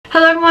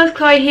Hello everyone, it's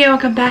Chloe here.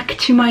 Welcome back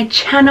to my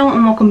channel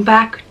and welcome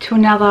back to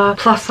another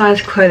plus size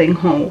clothing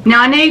haul.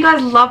 Now I know you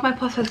guys love my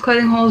plus size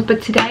clothing hauls,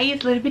 but today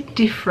is a little bit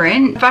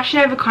different.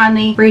 Fashion Nova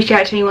kindly reached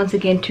out to me once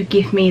again to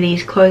give me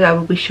these clothes I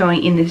will be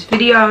showing in this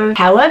video.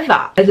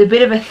 However, there's a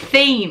bit of a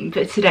theme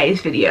for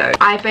today's video.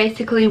 I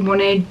basically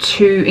wanted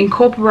to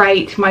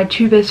incorporate my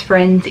two best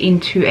friends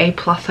into a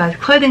plus size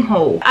clothing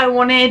haul. I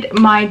wanted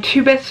my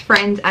two best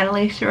friends,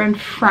 Annalisa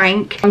and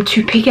Frank,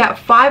 to pick out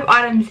 5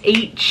 items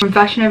each from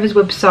Fashion Nova's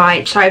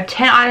website. So I have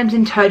 10 items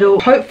in total,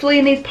 hopefully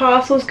in these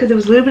parcels, because there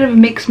was a little bit of a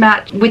mix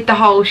match with the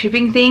whole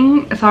shipping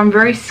thing, so I'm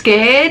very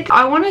scared.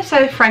 I want to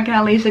say Frank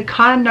and Annalisa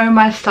kind of know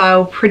my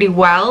style pretty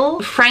well.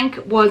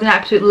 Frank was an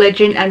absolute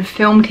legend and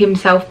filmed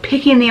himself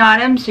picking the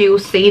items, so you'll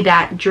see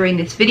that during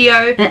this video.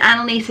 And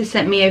Annalisa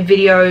sent me a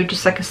video,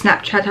 just like a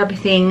Snapchat type of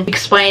thing,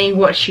 explaining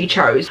what she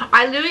chose.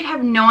 I literally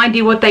have no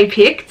idea what they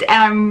picked and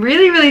I'm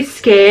really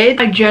scared.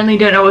 I generally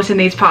don't know what's in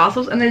these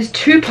parcels, and there's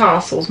 2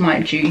 parcels,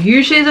 mind you.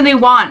 Usually there's only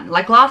 1.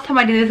 Like last time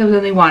I did this there was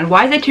only 1.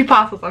 Why is there 2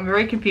 parcels? I'm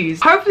very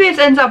confused. Hopefully this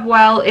ends up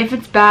well. If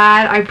it's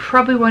bad, I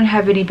probably won't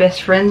have any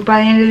best friends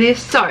by the end of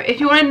this. So if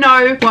you want to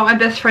know what my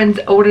best friends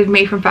ordered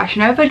me from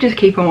Fashion Nova, just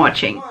keep on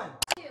watching. 1,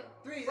 2,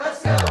 3,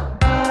 let's go.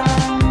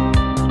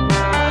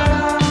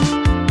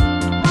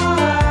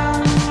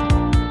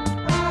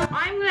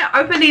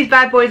 Open these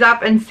bad boys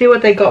up and see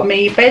what they got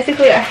me.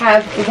 Basically I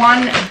have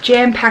one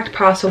jam-packed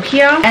parcel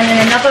here and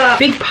then another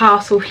big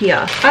parcel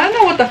here. I don't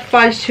know what the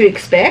fudge to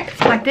expect.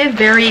 Like, they're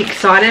very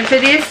excited for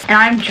this and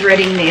I'm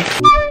dreading this.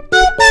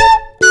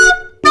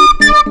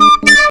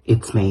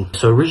 It's me.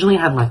 So originally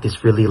I had like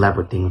this really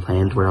elaborate thing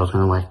planned where I was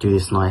gonna like do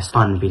this nice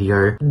fun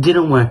video.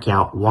 Didn't work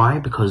out. Why?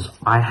 Because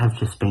I have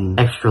just been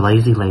extra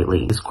lazy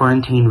lately. This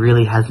quarantine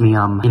really has me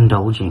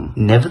indulging.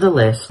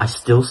 Nevertheless, I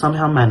still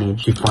somehow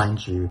managed to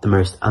find you the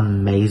most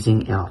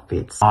amazing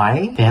outfits.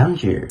 I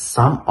found you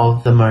some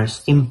of the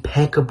most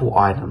impeccable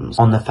items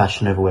on the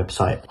Fashion Nova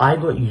website. I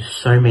got you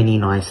so many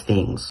nice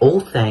things,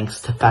 all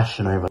thanks to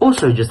Fashion Nova.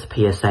 Also, just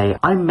a PSA,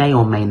 I may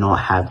or may not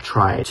have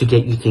tried to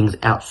get you things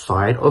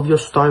outside of your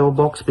style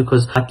box,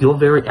 because like you're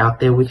very out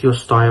there with your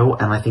style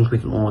and I think we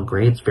can all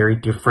agree it's very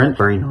different,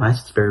 very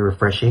nice, it's very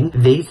refreshing.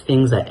 These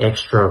things are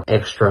extra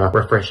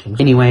refreshing.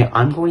 Anyway,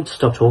 I'm going to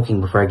stop talking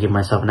before I give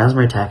myself an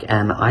asthma attack,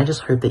 and I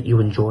just hope that you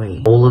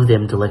enjoy all of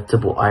them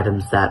delectable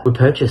items that were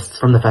purchased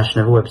from the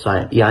Fashion Nova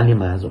website.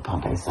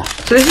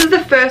 So this is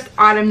the first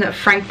item that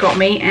Frank got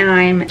me and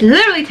I'm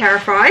literally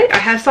terrified. I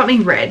have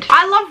something red.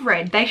 I love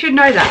red, they should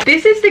know that.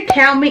 This is the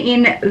Count Me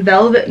In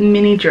velvet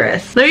mini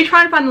dress. Let me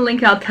try and find the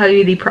link and I'll tell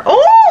you the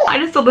oh, I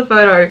just saw the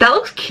photo. That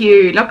looks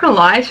cute, not gonna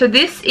lie. So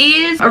this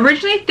is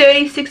originally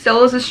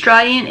 $36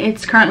 Australian.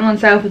 It's currently on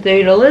sale for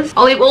 $30.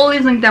 I'll leave all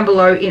these linked down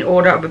below in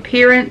order of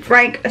appearance.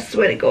 Frank, I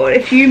swear to God,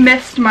 if you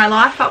messed my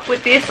life up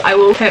with this, I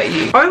will hurt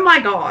you. Oh my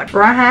God,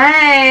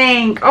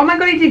 Frank. Oh my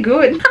God, you did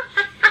good.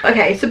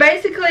 Okay, so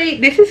basically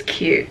this is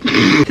cute.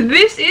 So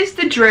this is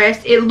the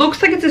dress. It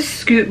looks like it's a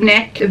scoop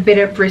neck, a bit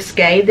of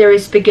risque. There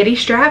is spaghetti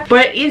strap,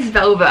 but it is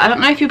velvet. I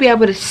don't know if you'll be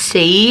able to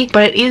see,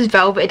 but it is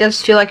velvet. It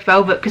does feel like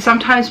velvet, because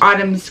sometimes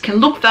items can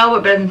look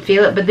velvet but doesn't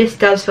feel it, but this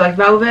does feel like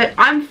velvet.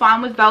 I'm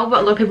fine with velvet.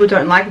 A lot of people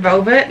don't like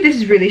velvet. This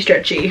is really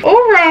stretchy.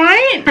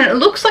 Alright. And it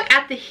looks like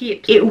at the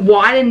hip it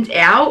widens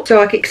out, so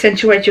like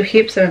accentuates your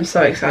hips, and I'm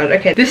so excited.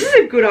 Okay, this is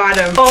a good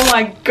item. Oh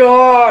my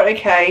God.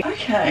 Okay.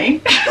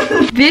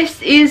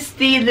 This is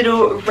the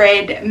little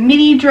red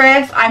mini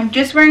dress. I'm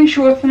just wearing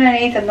shorts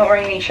underneath. I'm not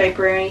wearing any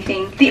shaper or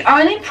anything. The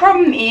only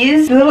problem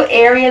is the little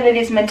area that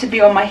is meant to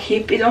be on my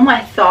hip is on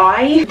my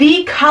thigh.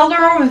 The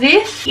color of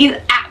this is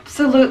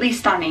absolutely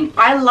stunning.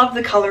 I love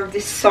the color of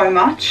this so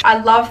much.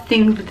 I love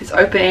things with this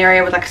open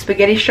area with like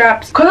spaghetti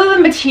straps. Because of the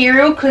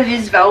material, because it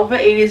is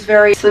velvet, it is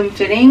very slim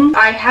fitting.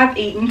 I have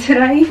eaten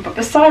today, but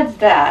besides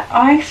that,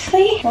 I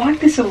actually like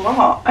this a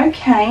lot.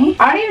 Okay.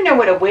 I don't even know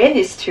where to wear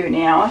this to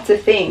now. It's a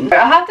thing.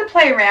 I'll have to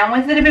play around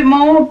with it a bit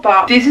more,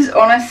 but this is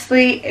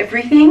honestly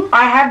everything.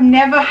 I have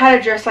never had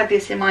a dress like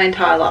this in my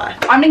entire life.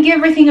 I'm gonna give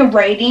everything a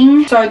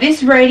rating. So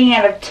this rating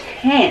out of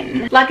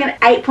 10, like an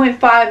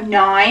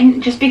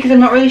 8.59, just because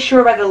I'm not really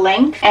sure about the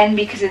length and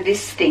because of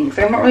this thing,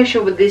 so I'm not really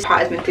sure where this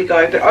part is meant to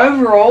go, but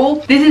overall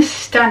this is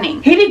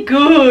stunning. He did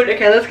good.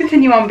 Okay, let's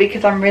continue on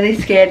because I'm really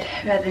scared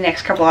about the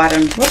next couple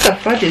items. What the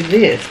fudge is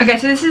this? Okay,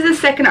 so this is the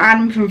second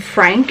item from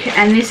Frank,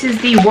 and this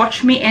is the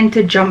Watch Me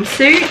Enter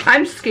jumpsuit.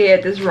 I'm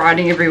scared, there's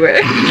writing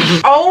everywhere.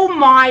 Oh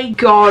my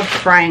God,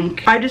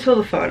 Frank, I just saw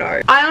the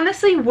photo. I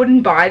honestly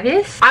wouldn't buy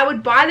this. I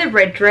would buy the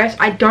red dress.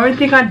 I don't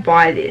think I'd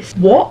buy this.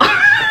 What?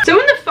 So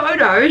in the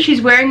photo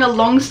she's wearing a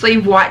long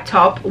sleeve white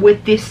top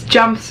with this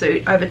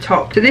jumpsuit over over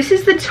top. So this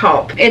is the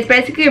top. It's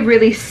basically a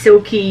really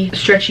silky,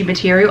 stretchy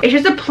material. It's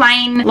just a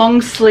plain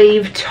long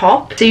sleeve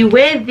top. So you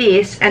wear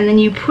this and then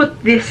you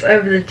put this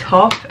over the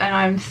top, and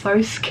I'm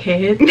so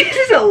scared. This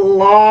is a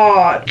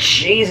lot.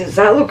 Jesus,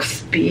 that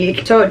looks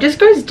big. So it just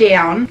goes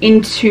down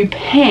into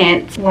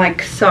pants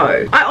like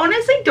so. I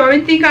honestly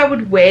don't think I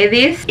would wear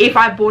this if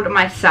I bought it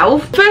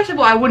myself. First of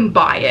all, I wouldn't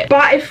buy it.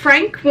 But if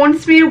Frank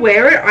wants me to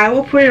wear it, I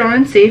will put it on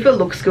and see if it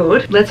looks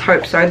good. Let's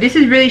hope so. This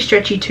is really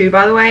stretchy too,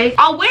 by the way.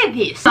 I'll wear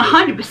this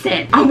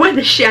 100%. I'll wear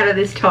the shit out of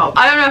this top.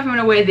 I don't know if I'm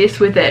gonna wear this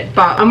with it,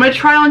 but I'm gonna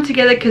try on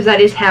together because that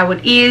is how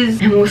it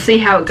is, and we'll see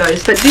how it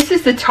goes. But this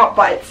is the top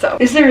by itself.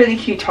 This is a really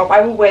cute top.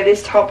 I will wear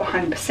this top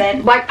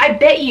 100%. Like, I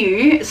bet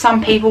you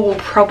some people will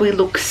probably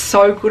look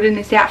so good in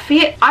this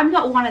outfit. I'm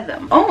not one of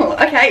them. Oh,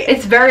 okay.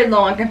 It's very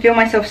long. I can feel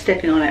myself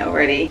stepping on it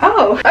already.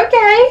 Oh,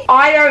 okay.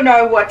 I don't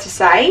know what to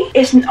say.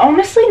 It's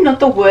honestly not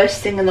the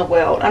worst thing in the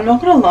world. I'm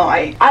not gonna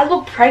lie. I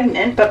look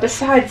pregnant, but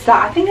besides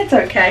that, I think it's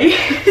okay.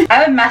 I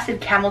have a massive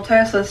camel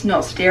toe, so let's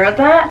not stare at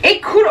that.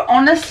 It could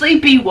honestly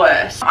be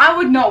worse. I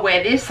would not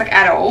wear this, like,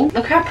 at all.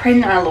 Look how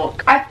pregnant I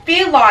look. I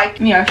feel like,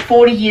 you know,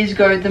 40 years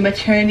ago, the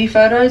maternity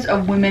photos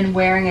of women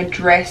wearing a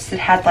dress that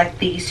had like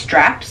these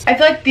straps. I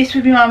feel like this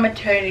would be my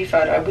maternity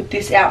photo with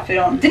this outfit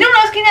on. Did anyone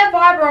else get that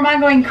vibe, or am I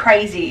going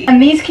crazy?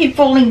 And these keep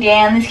falling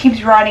down, this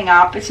keeps riding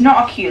up. It's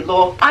not a cute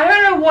look. I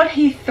don't know what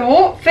he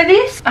thought for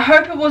this. I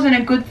hope it wasn't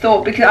a good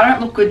thought, because I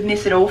don't look good in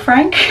this at all,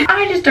 Frank.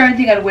 I just don't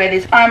think I'd wear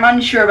this. I'm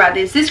unsure about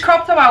this. This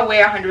crop top I'll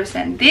wear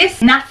 100%.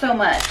 This, not so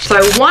much.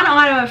 So one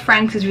item of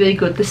Frank's is really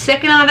good. The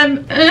second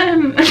item,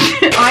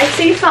 I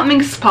see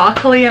something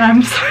sparkly and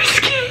I'm so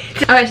scared.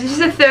 Okay, so this is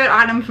the third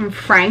item from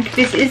Frank.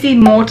 This is the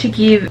More to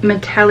Give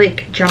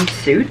metallic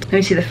jumpsuit. Let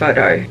me see the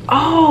photo.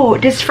 Oh,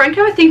 does Frank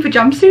have a thing for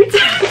jumpsuits?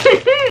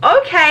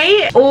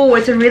 Okay. Oh,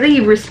 it's a really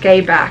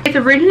risque back. It's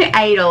originally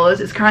 $8.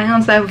 It's currently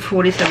on sale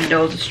for $47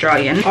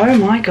 Australian. Oh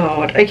my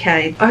god.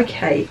 Okay.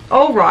 Okay.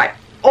 All right.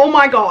 Oh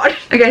my god.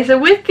 Okay, so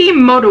with the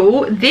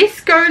model, this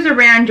goes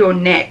around your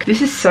neck.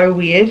 This is so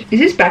weird. Is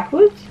this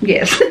backwards?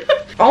 Yes.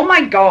 Oh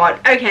my god.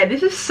 Okay,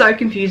 this is so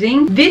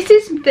confusing. This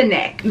is the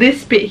neck.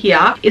 This bit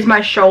here is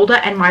my shoulder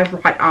and my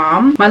right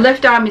arm. My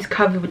left arm is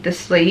covered with the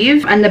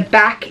sleeve, and the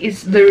back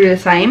is literally the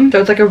same.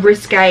 So it's like a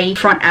risque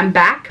front and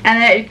back.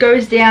 And then it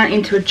goes down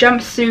into a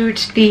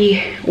jumpsuit.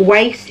 The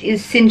waist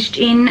is cinched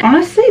in.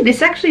 Honestly,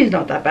 this actually is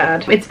not that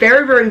bad. It's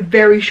very, very,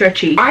 very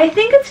stretchy. I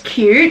think it's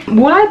cute.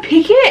 Would I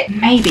pick it?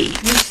 Maybe.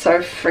 This is so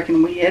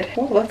freaking weird.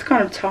 Oh, that's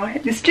kind of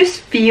tight. This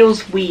just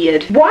feels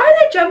weird. Why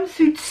are the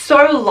jumpsuits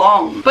so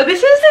long? But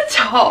this is the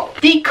top.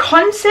 The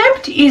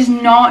concept is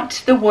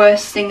not the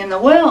worst thing in the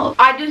world.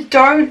 I just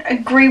don't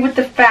agree with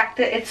the fact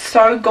that it's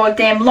so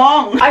goddamn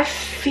long. I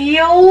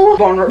feel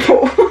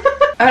vulnerable.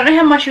 I don't know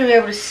how much you'll be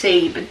able to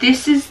see, but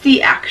this is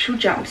the actual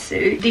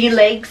jumpsuit. The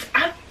legs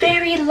are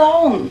very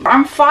long.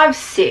 I'm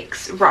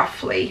 5'6"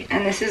 roughly,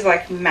 and this is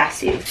like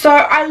massive. So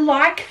I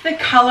like the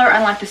color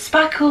and like the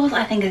sparkles.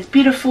 I think it's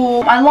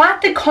beautiful. I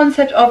like the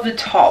concept of the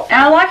top, and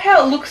I like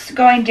how it looks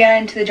going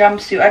down into the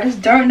jumpsuit. I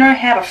just don't know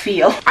how to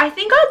feel. I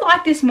think I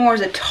like this more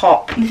as a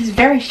top. This is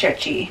very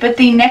stretchy, but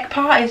the neck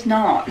part is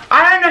not.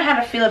 I don't know how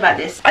to feel about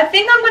this. I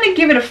think I'm gonna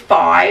give it a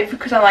 5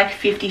 because I like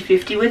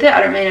 50-50 with it.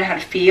 I don't really know how to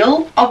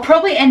feel. I'll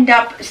probably end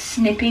up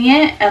snipping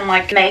it and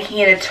like making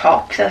it a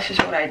top, because that's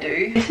just what I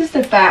do. This is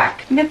the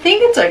back. I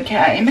think it's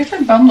okay. It makes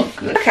my bum look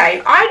good.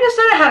 Okay, I just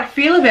don't know how to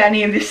feel about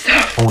any of this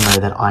stuff. All know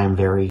that I am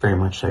very, very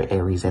much so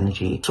Aries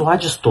energy. So I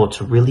just thought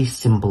to really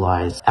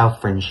symbolize our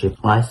friendship,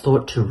 I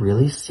thought to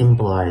really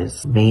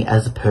symbolize me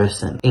as a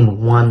person in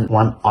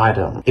one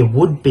item, it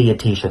would be a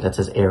t-shirt that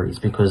says Aries,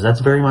 because that's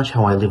very much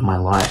how I live my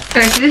life.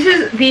 Okay, so this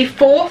is the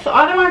fourth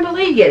item, I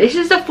believe. Yeah, this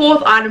is the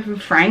fourth item from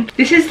Frank.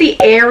 This is the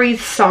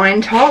Aries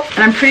sign top,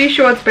 and I'm pretty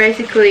sure it's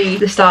basically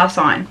the star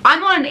sign. I'm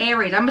not an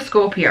Aries, I'm a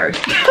Scorpio.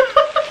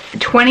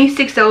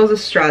 $26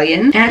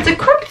 Australian, and it's a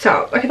crop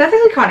top. Okay, that's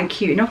actually kind of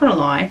cute, not gonna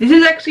lie. This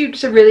is actually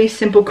just a really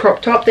simple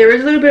crop top. There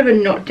is a little bit of a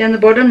knot down the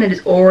bottom that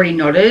is already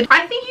knotted.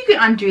 I think you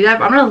can undo that,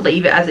 but I'm gonna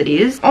leave it as it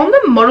is. On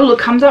the model, it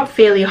comes up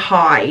fairly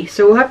high,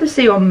 so we'll have to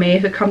see on me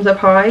if it comes up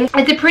high.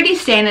 It's a pretty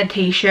standard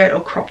t-shirt,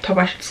 or crop top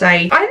I should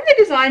say. I think the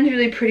design is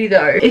really pretty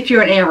though, if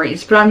you're an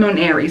Aries, but I'm not an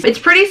Aries. It's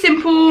pretty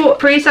simple,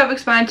 pretty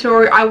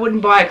self-explanatory. I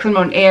wouldn't buy it because I'm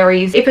not an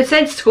Aries. If it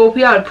said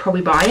Scorpio, I'd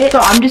probably buy it. So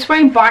I'm just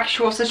wearing bike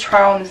shorts to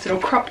try on this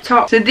little crop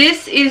top. So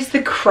this is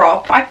the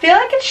crop. I feel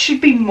like it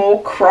should be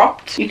more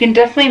cropped. You can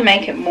definitely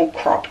make it more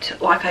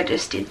cropped like I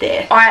just did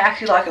there. I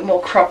actually like it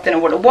more cropped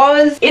than what it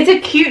was. It's a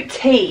cute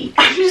tee.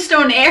 I'm just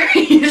on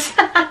Aries.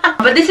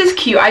 But this is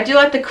cute. I do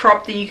like the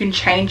crop that you can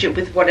change it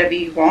with whatever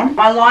you want.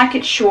 I like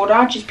it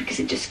shorter just because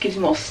it just gives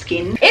more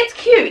skin. It's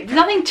cute. There's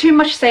nothing too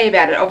much to say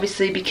about it,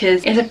 obviously,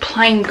 because it's a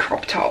plain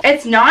crop top.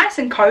 It's nice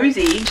and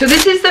cozy. So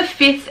this is the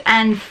fifth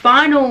and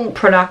final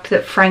product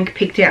that Frank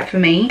picked out for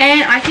me,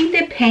 and I think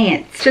they're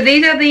pants. So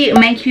these are the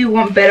Make You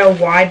Want Better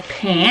wide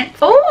pants.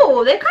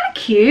 Oh, they're kind of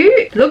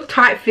cute. They look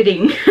tight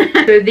fitting.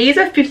 So these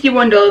are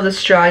 $51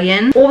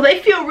 Australian. Oh, they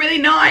feel really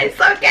nice.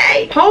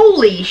 Okay.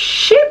 Holy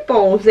shit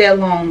balls they're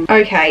long.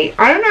 Okay,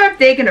 I don't know if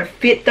they're gonna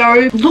fit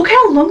though. Look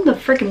how long the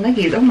freaking leg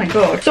is. Oh my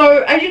god.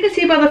 So as you can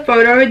see by the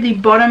photo, the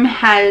bottom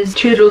has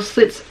 2 little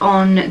slits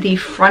on the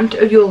front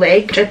of your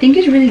leg, which I think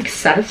is really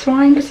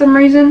satisfying for some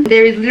reason.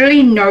 There is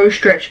literally no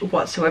stretch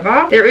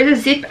whatsoever. There is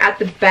a zip at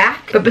the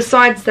back, but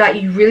besides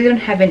that, you really don't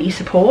have any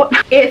support.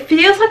 It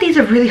feels like these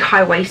are really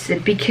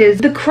high-waisted because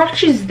the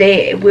crotch is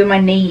there where my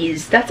knee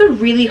is. That's a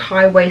really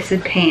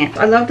high-waisted pants.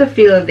 I love the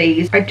feel of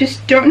these. I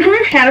just don't know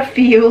how to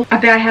feel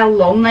about how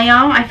long they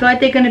are. I feel like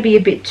they're going to be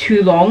a bit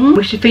too long,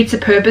 which defeats the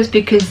purpose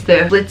because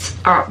the slits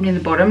are up near the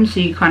bottom, so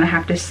you kind of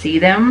have to see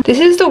them. This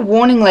is the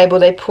warning label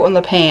they put on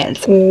the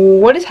pants.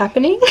 What is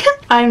happening?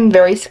 I'm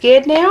very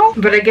scared now,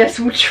 but I guess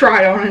we'll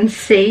try it on and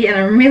see, and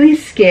I'm really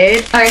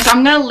scared. Okay, so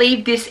I'm going to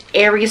leave this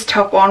Aries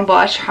top on while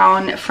I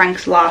try on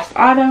Frank's last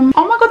item.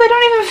 Oh my god, they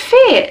don't even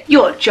fit.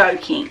 You're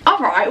joking.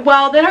 Alright,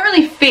 well, they don't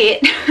really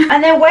fit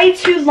and they're way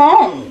too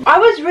long. I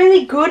was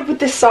really good with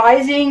the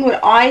sizing when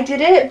I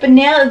did it, but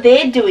now that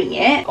they're doing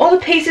it, all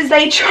the pieces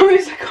they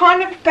chose are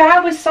kind of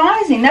bad with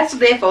sizing. That's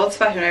their fault. It's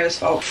Fashion Nova's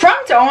fault.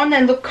 Front on,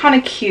 they look kind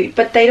of cute,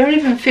 but they don't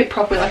even fit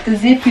properly. Like the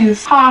zip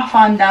is half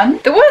undone.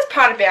 The worst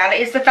part about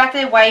it is the fact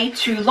that they're way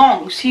too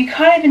long, so you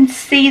can't even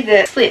see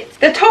the slits.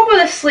 The top of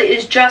the slit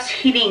is just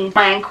hitting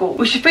my ankle,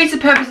 which defeats the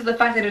purpose of the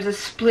fact that it was a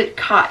split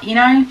cut, you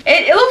know?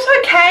 It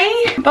looks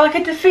okay, but like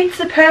it defeats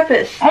the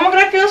purpose. Oh my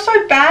god, I feel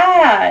so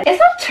bad. It's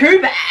not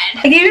too bad.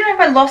 Like even if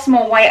I lost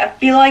more weight, I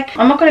feel like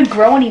I'm not going to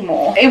grow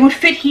anymore. It would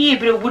fit here,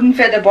 but it wouldn't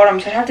fit at the bottom,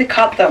 so I'd have to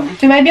cut them.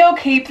 So maybe I'll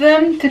keep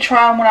them to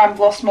try on when I've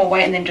lost more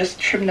weight and then just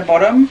trim the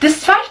bottom.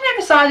 This Fashion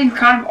Nova sizing is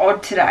kind of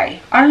odd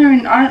today. I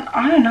don't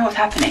know what's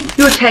happening.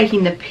 You're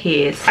taking the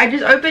piss. I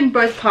just opened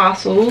both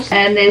parcels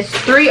and there's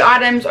 3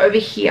 items over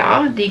here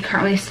that you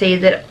currently see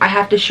that I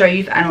have to show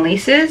you for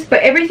Annalise's, but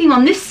everything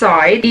on this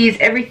side is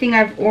everything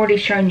I've already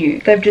shown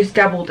you. They've just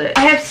doubled it.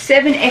 I have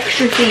 7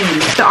 extra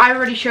things that I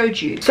already showed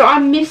you, so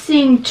I'm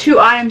missing 2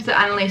 items that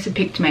Annalisa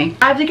picked me.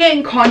 I have to get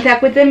in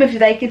contact with them. If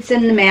they could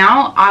send them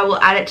out, I will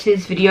add it to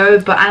this video,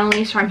 but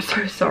Annalisa, I'm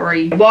so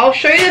sorry. Well, I'll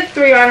show you the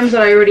 3 items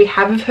that I already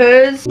have of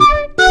hers.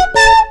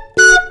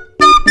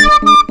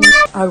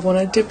 I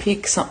wanted to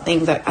pick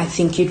something that I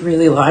think you'd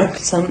really like,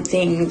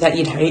 something that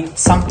you'd hate,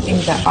 something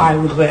that I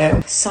would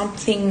wear,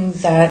 something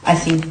that I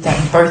think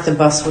that both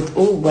of us would,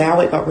 oh wow,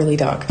 it got really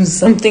dark,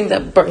 something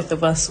that both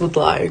of us would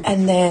like.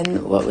 And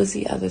then what was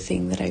the other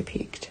thing that I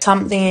picked?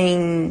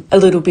 Something a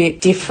little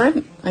bit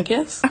different, I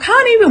guess. I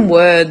can't even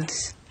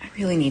words.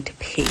 Really need to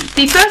pee.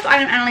 The first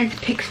item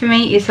Annalisa picks for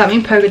me is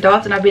something polka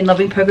dots, and I've been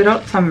loving polka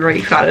dots, so I'm very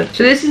excited.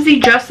 So this is the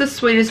Just the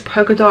Sweetest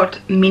polka dot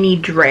mini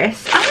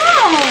dress.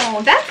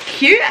 Oh, that's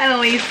cute,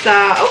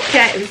 Annalisa.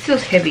 Okay, this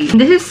feels heavy.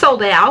 This is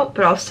sold out,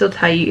 but I'll still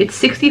tell you, it's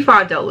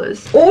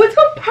 $65. Oh, it's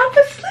got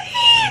puffer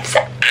sleeves.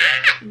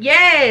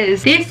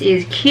 Yes, this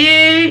is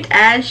cute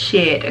as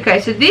shit.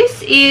 Okay, so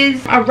this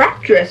is a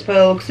wrap dress by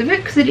the looks of it,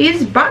 because it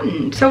is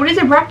buttoned. So it is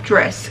a wrap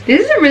dress.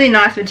 This is a really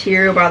nice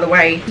material, by the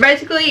way.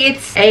 Basically,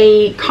 it's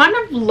a kind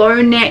of low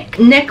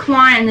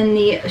neckline, and then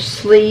the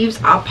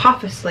sleeves are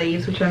puffer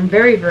sleeves, which I'm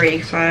very, very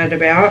excited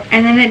about.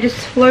 And then it just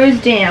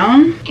flows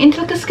down into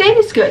like a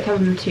skater skirt type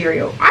of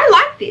material. I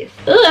like this.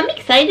 Oh, I'm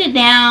excited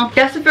now.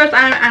 That's the first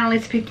item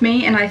Annalisa picked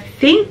me, and I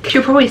think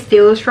she'll probably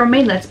steal this from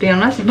me, let's be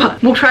honest.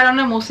 But we'll try it on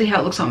and we'll see how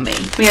it looks on me.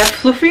 We have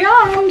fluffy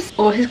arms.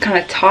 Oh, this is kind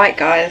of tight,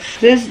 guys.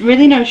 There's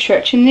really no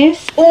stretch in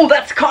this. Oh,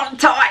 that's kind of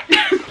tight.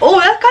 Oh,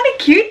 that's kind of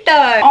cute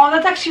though. Oh,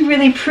 that's actually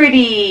really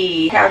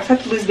pretty. Okay, I just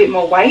have to lose a bit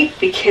more weight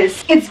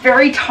because it's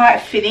very tight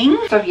fitting.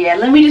 So yeah,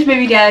 let me just move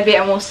you down a bit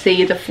and we'll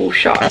see the full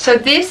shot. So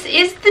this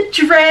is the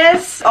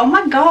dress. Oh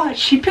my god,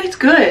 she picked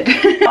good.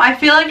 I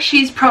feel like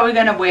she's probably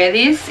going to wear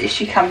this. If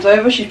she comes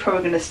over, she's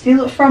probably going to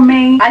steal it from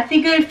me. I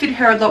think it would fit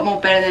her a lot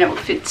more better than it would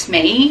fit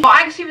me. But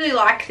I actually really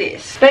like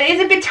this. But it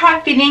is a bit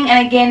tight fitting,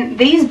 and again,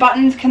 these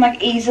buttons can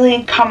like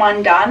easily come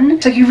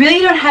undone. So you really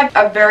don't have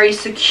a very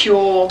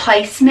secure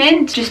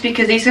placement, just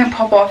because these can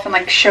pop off and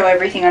like show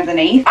everything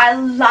underneath. I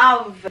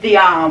love the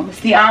arms.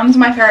 The arms are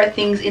my favorite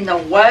things in the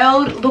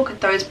world. Look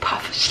at those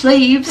puff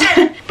sleeves.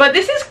 But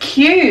this is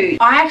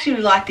cute. I actually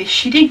really like this.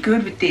 She did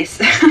good with this.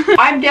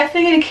 I'm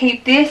definitely going to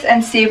keep this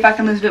and see if I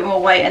can lose a bit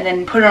more weight and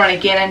then put it on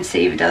again and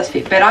see if it does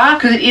fit better,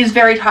 because it is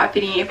very tight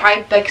fitting. If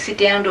I like sit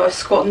down and do a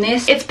squat in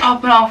this, it's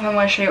popping off, and I'm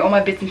going to show you all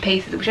my bits and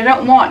pieces, which I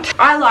don't want.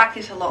 I like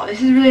this a lot.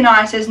 This is really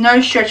nice. There's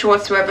no stretch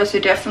whatsoever, so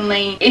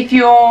definitely if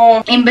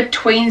you're in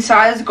between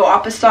sizes, go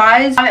up a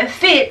size. It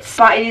fits,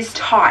 but it is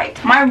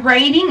tight. My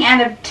rating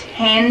out of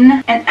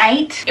 10 and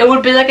 8, it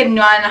would be like a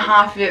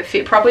 9.5 if it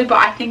fit properly, but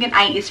I think an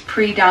 8 is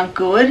pretty darn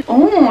good.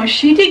 Oh,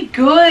 she did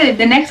good.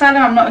 The next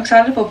item I'm not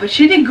excited for, but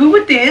she did good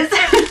with this.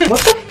 What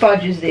the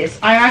fudge is this?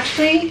 I'm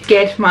actually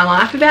scared for my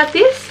life about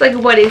this. Like,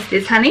 what is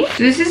this, honey?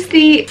 So this is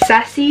the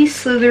Sassy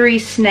Slithery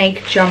Snake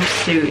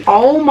jumpsuit.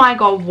 Oh my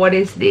god, what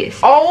is this?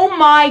 Oh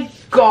my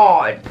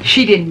god,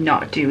 she did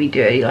not do me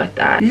dirty like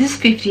that. This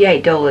is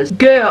 $58.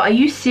 Girl, are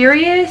you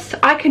serious?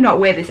 I cannot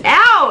wear this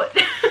out.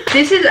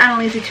 This is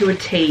Annalisa to a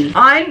T.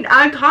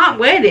 I can't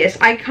wear this.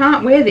 I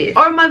can't wear this.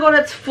 Oh my god,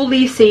 it's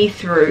fully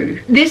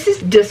see-through. This is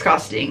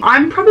disgusting.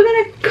 I'm probably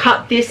gonna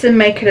cut this and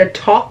make it a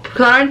top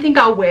because I don't think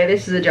I'll wear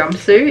this as a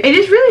jumpsuit. It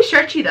is really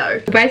stretchy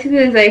though. Basically,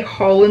 there's a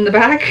hole in the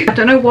back. I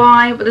don't know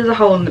why, but there's a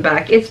hole in the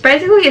back. It's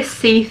basically a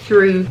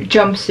see-through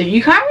jumpsuit.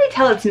 You can't really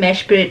tell it's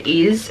mesh, but it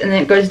is, and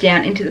then it goes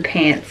down into the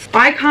pants.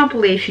 I can't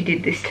believe she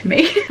did this to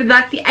me. For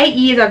like the 8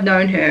 years I've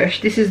known her,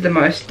 this is the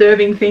most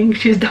disturbing thing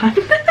she's done.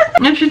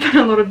 And she's done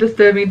a lot of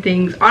disturbing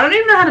things. I don't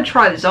even know how to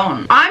try this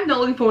on. I'm not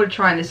looking forward to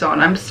trying this on.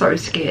 I'm so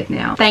scared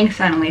now. Thanks,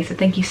 Annalisa.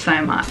 Thank you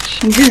so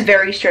much. This is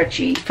very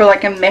stretchy. For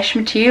like a mesh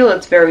material,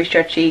 it's very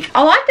stretchy.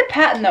 I like the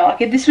pattern though.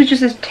 Like if this was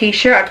just a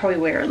t-shirt, I'd probably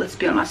wear it, let's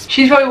be honest.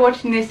 She's probably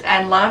watching this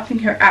and laughing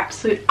her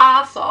absolute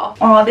ass off.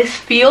 Oh, this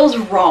feels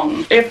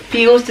wrong. It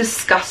feels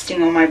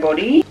disgusting on my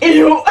body.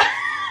 Ew.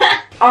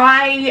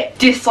 I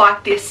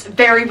dislike this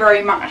very,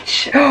 very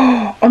much.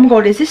 Oh my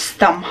god, is this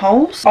thumb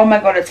holes? Oh my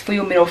god, it's for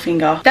your middle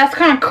finger. That's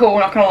kind of cool,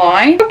 not gonna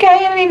lie. Okay, I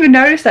haven't even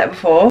noticed that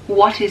before.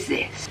 What is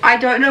this? I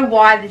don't know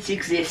why this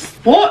exists.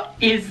 What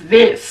is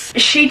this?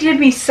 She did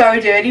me so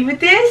dirty with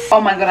this. Oh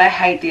my god, I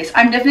hate this.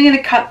 I'm definitely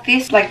gonna cut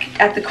this like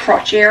at the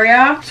crotch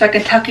area so I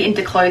can tuck it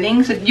into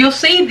clothing. So you'll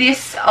see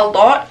this a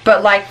lot,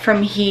 but like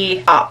from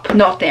here up,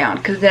 not down,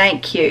 because it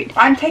ain't cute.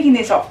 I'm taking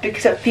this off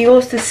because it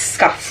feels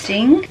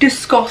disgusting.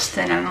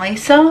 Disgusting,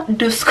 Annalisa.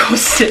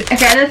 Disgusting.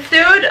 Okay, the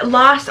third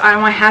last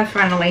item I have for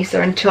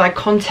Annalisa until I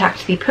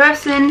contact the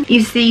person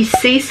is the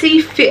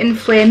CC Fit and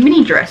Flare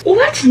mini dress. Oh,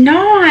 that's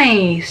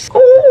nice.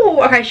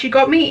 Oh, okay, she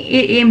got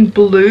me in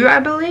blue, I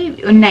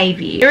believe, or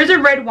navy. There is a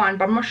red one,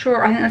 but I'm not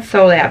sure. I think that's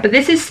sold out. But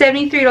this is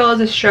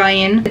 $73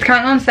 Australian. It's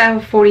currently on sale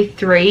for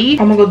 $43.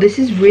 Oh my god, this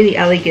is really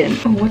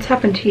elegant. Oh, what's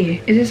happened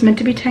here? Is this meant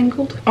to be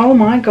tangled? Oh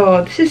my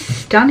god, this is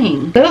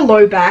stunning. Little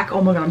low back.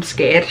 Oh my god, I'm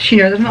scared. She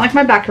knows I don't like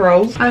my back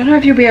rolls. I don't know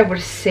if you'll be able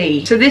to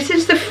see. So this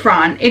is the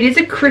front. It is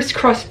a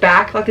crisscross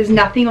back, like there's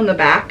nothing on the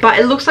back, but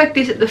it looks like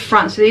this at the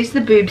front. So these are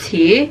the boobs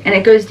here, and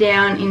it goes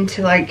down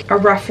into like a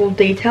ruffled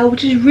detail,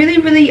 which is really,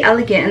 really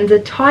elegant. And the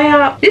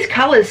tie-up, this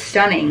color is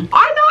stunning.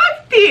 I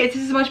like this.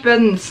 This is much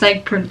better than the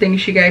snake print thing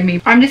she gave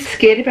me. I'm just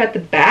scared about the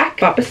back,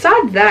 but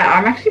besides that,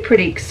 I'm actually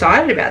pretty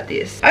excited about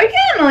this. Okay,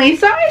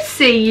 Annalisa, I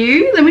see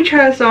you. Let me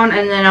try this on,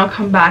 and then I'll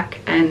come back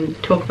and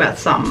talk about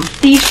some.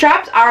 These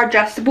straps are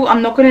adjustable.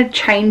 I'm not going to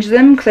change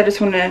them because I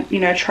just want to, you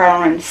know, try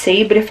on and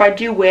see, but if I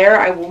do wear it,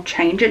 I will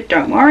change it,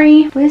 don't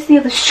worry. Where's the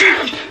other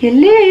strap?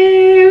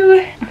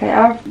 Hello. Okay,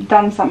 I've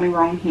done something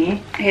wrong here.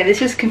 Okay,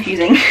 this is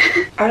confusing.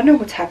 I don't know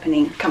what's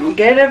happening. Come on,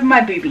 get it over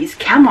my boobies.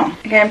 Come on.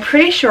 Okay, I'm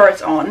pretty sure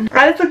it's on.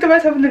 I just looked at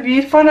myself in the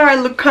viewfinder. I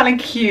look kind of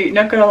cute,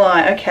 not gonna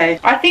lie. Okay,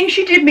 I think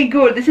she did me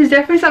good. This is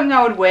definitely something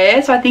I would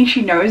wear, so I think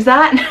she knows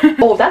that.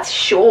 Oh, that's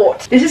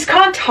short. This is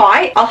kind of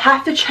tight. I'll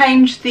have to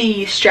change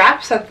the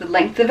straps, like the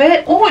length of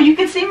it. Oh, you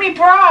can see me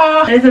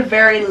bra. It is a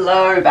very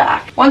low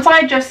back. Once I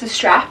adjust the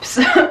straps,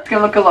 it's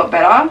gonna look a lot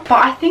better,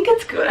 but I think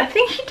it's good. I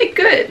think she did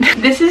good.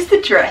 This is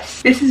the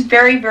dress. This is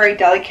very, very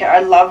delicate. I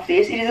love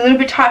this. It is a little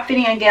bit tight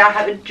fitting. Again, I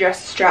have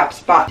adjust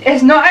straps, but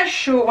it's not as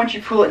short once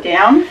you pull it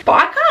down, but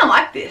I kind of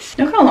like this.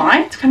 Not gonna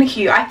lie, it's kind of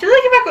cute. I feel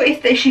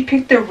like if she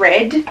picked the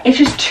red, it's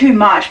just too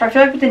much, but I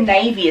feel like with the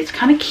navy, it's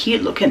kind of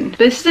cute looking. But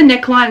this is the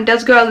neckline. It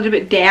does go a little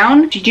bit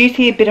down. You do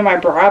see a bit of my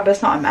bra, but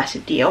it's not a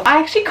massive deal. I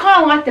actually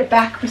kind of like the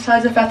back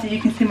besides the fact that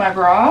you can see my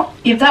bra.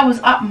 If that was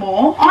up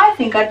more, I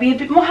think I'd be a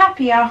bit more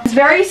happier. It's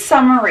very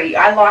summery.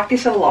 I like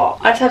this a lot.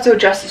 I just have to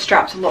adjust the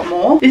straps a lot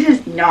more. This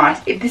is nice.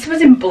 If this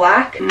was in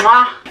black,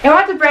 mwah. If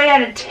I had to rate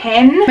out of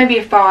 10, maybe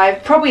a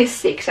 5, probably a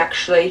 6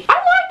 actually. I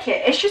like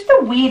it. It's just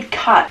a weird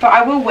cut, but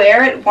I will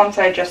wear it once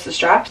I adjust the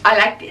straps. I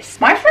like this.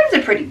 My friends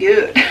are pretty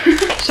good.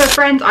 So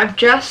friends, I've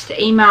just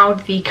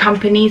emailed the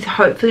companies.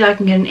 Hopefully I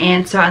can get an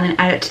answer and then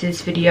add it to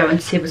this video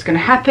and see what's going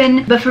to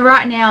happen. But for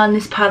right now, in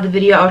this part of the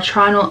video, I'll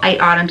try on all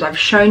 8 items I've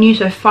shown you.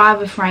 So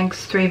 5 of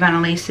Frank's, 3 of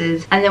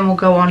Annalisa's, and then we'll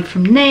go on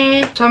from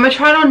there. So I'm going to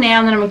try it on now,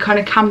 and then I'm going to kind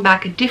of come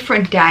back a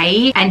different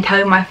day and tell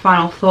you my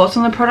final thoughts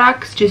on the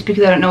products, just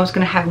because I don't know what's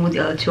going to happen with the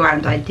other 2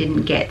 items I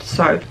didn't get.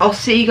 So I'll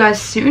see you guys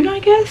soon, I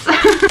guess.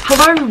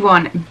 Hello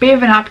everyone, bit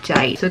of an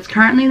update. So it's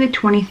currently the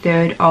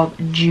 23rd of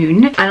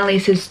June.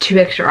 Annalisa's 2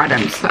 extra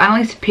items. So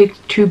Annalisa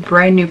picked 2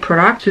 brand new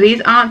products. So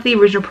these aren't the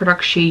original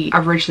products she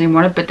originally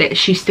wanted, but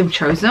she still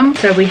chose them.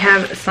 So we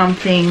have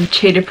something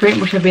cheetah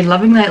print, which I've been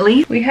loving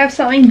lately. We have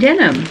something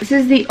denim. This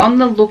is the On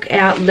the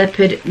Lookout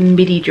leopard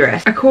midi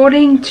dress.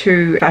 According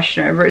to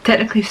Fashion Nova, it's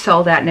technically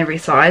sold out in every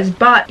size,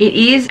 but it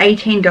is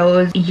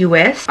 $18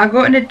 US. I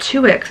got in a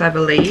 2X, I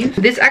believe.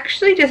 This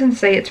actually doesn't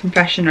say it's from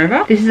Fashion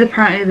Nova. This is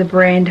apparently the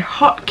brand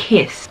Hot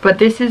Kiss, but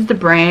this is the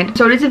brand.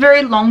 So it is a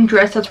very long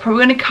dress, so it's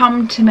probably going to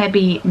come to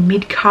maybe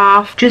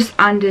mid-calf, just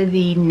under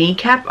the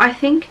kneecap, I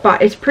think.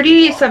 But it's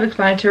pretty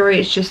self-explanatory.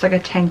 It's just like a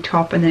tank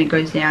top, and then it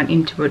goes down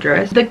into a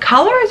dress. The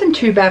color isn't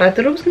too bad. I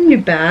thought it was going to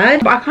be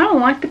bad, but I kind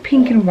of like the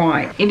pink and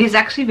white. It is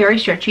actually very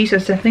stretchy, so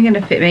it's definitely going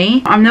to fit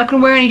me. I'm not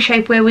going to wear any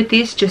shapewear with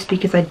this, just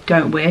because I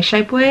don't wear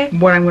shapewear.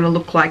 What I'm going to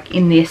look like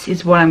in this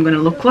is what I'm going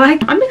to look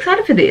like. I'm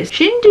excited for this.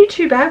 She didn't do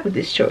too bad with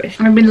this choice.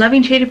 I've been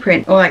loving cheetah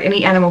print, or like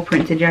any animal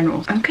prints in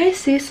general. Okay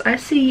sis, I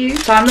see you.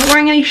 So I'm not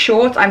wearing any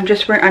shorts. I'm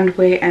just wearing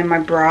underwear and my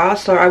bra.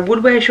 So I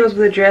would wear shorts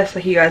with a dress,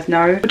 like you guys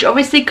know, which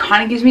obviously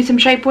kind of gives me some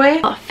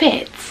shapewear. It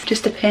fits.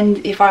 Just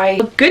depends if I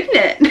look good in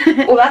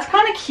it. Well, that's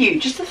kind of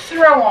cute. Just to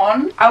throw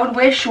on. I would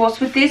wear shorts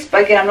with this,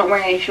 but again, I'm not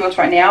wearing any shorts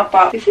right now.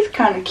 But this is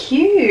kind of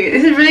cute.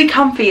 This is really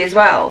comfy as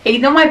well.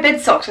 Ignore my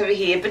bed socks over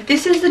here, but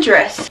this is the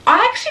dress.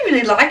 I actually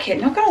really like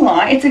it, not gonna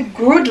lie. It's a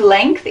good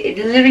length. It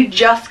literally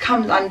just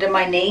comes under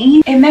my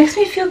knee. It makes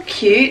me feel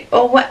cute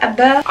or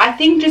whatever. I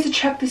think just to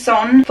chuck this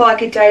on for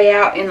like a day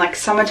out in like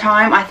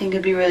summertime, I think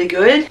it'd be really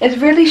good. It's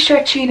really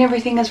stretchy and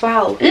everything as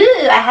well.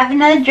 Ooh, I have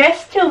another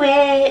dress to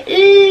wear.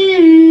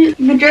 Ooh. You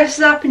can dress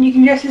this up and you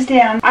can dress this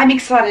down. I'm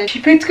excited.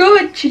 She picked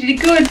good. She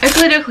did good.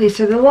 Okay,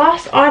 so the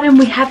last item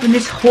we have in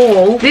this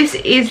haul, this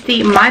is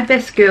the My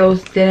Best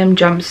Girls denim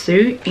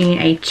jumpsuit in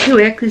a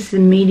 2X. This is a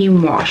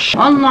medium wash.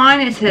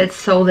 Online it says it's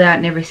sold out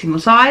in every single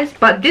size,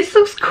 but this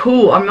looks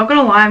cool. I'm not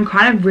gonna lie, I'm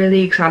kind of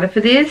really excited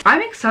for this.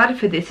 I'm excited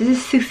for this. This is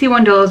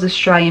 $61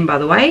 Australian, by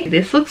the way.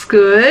 This looks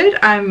good.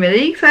 I'm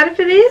really excited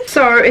for this.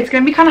 So it's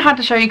gonna be kind of hard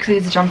to show you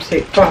because it's a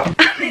jumpsuit, but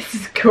this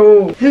is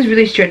cool. This is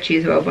really stretchy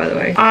as well, by the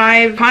way.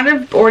 I've kind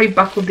of already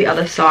buckled the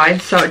other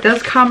side, so it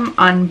does come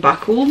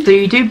unbuckled. So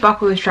you do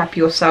buckle the strap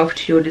yourself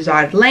to your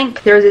desired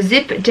length. There is a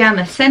zip down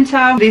the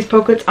center. These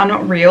pockets are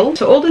not real,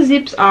 so all the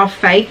zips are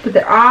fake, but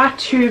there are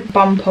two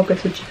bum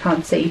pockets which you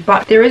can't see.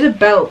 But there is a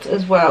belt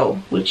as well,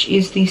 which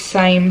is the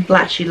same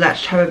latchy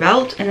latch type of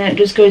belt, and then it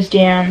just goes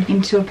down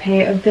into a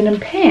pair of denim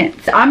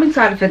pants. So I'm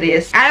excited for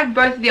this. Out of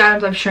both of the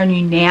items I've shown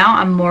you now,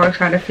 I'm more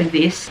excited for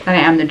this than I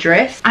am the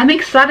dress. I'm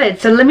excited.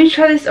 So let me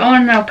try this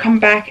on and I'll come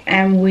back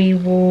and we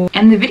will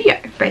end the video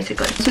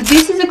basically. So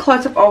this is a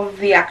close-up of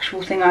the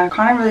actual thing. I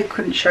kind of really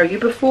couldn't show you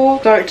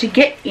before. So to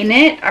get in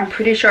it, I'm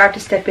pretty sure I have to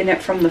step in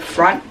it from the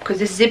front because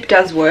this zip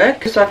does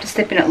work. So I have to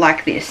step in it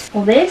like this.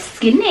 Well, they're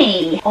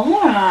skinny.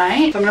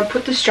 Alright. So I'm going to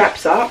put the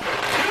straps up.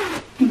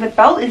 The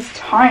belt is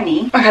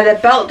tiny. Okay, the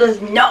belt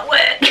does not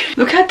work.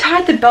 Look how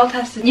tight the belt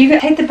has to. You can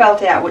take the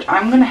belt out, which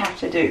I'm gonna have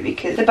to do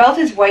because the belt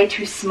is way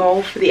too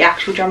small for the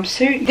actual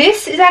jumpsuit.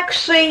 This is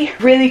actually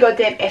really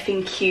goddamn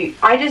effing cute.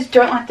 I just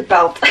don't like the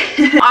belt.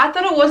 I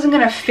thought it wasn't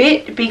gonna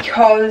fit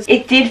because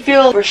it did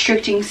feel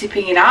restricting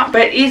zipping it up,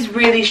 but it is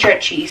really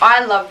stretchy.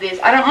 I love this.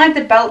 I don't like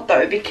the belt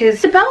though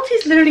because the belt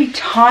is literally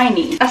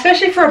tiny,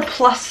 especially for a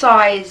plus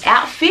size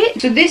outfit.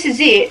 So this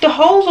is it. The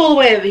hole's all the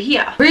way over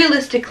here.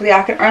 Realistically,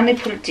 I can only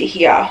put it to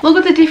here. Look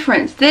at the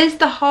difference. There's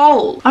the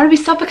hole. I'm gonna be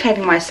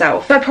suffocating myself.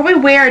 So I'd probably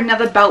wear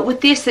another belt with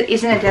this that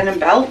isn't a denim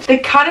belt. The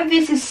cut of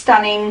this is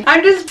stunning.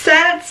 I'm just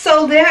sad it's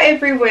sold out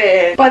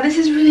everywhere. But this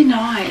is really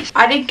nice.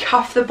 I did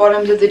cuff the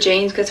bottoms of the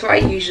jeans because that's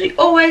what I usually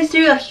always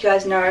do, like you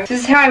guys know.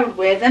 This is how I would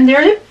wear them.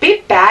 They're a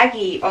bit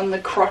baggy on the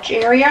crotch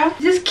area.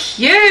 This is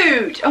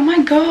cute. Oh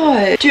my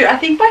god. Dude, I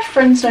think my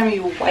friends know me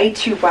way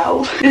too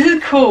well. This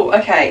is cool.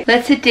 Okay,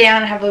 let's sit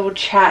down and have a little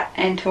chat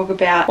and talk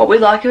about what we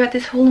like about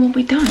this haul and what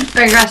we don't.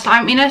 Okay guys, so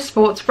I'm in a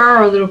sports bra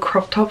or a little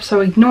crop top,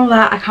 so ignore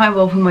that. I can't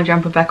well put my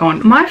jumper back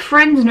on. My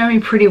friends know me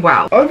pretty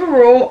well.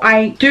 Overall,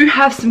 I do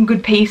have some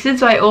good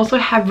pieces. I also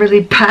have really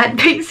bad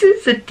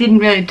pieces that didn't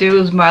really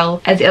do as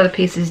well as the other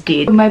pieces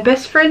did. My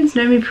best friends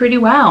know me pretty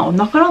well, I'm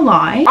not gonna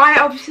lie. I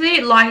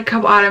obviously like a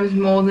couple items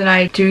more than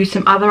I do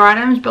some other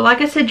items, but like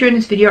I said during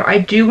this video, I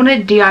do want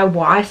to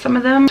DIY some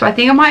of them. So I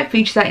think I might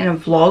feature that in a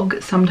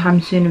vlog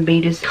sometime soon of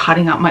me just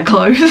cutting up my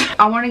clothes.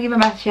 I want to give a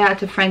massive shout out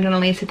to Frank and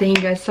Elisa. Thank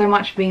you guys so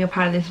much for being a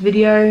part of this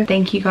video.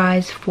 Thank you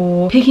guys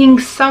for picking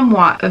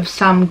somewhat of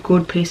some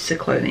good pieces of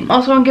clothing.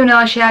 Also want to give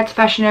another shout out to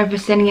Fashion Nova for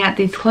sending out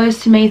these clothes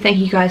to me. Thank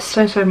you guys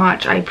so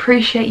much. I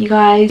appreciate you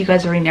guys. You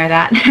guys already know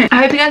that. I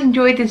hope you guys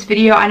enjoyed this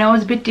video. I know it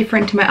was a bit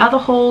different to my other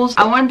hauls.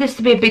 I wanted this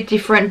to be a bit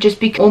different just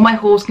because all my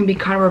hauls can be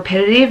kind of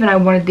repetitive and I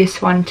wanted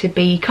this one to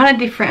be kind of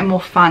different and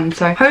more fun.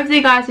 So hopefully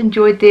you guys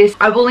enjoyed this.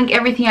 I will link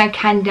everything I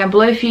can down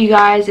below for you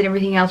guys and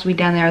everything else will be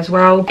down there as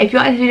well. If you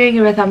like this video,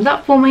 give it a thumbs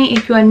up for me.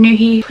 If you are new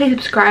here, please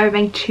subscribe. I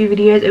make 2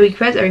 videos a week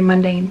first, every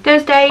Monday and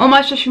Thursday. All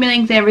my social media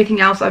links and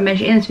everything else I've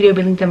mentioned in this video will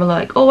be linked down below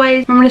like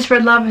always. Remember to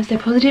spread love and stay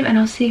positive, and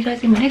I'll see you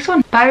guys in my next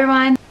one. Bye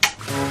everyone.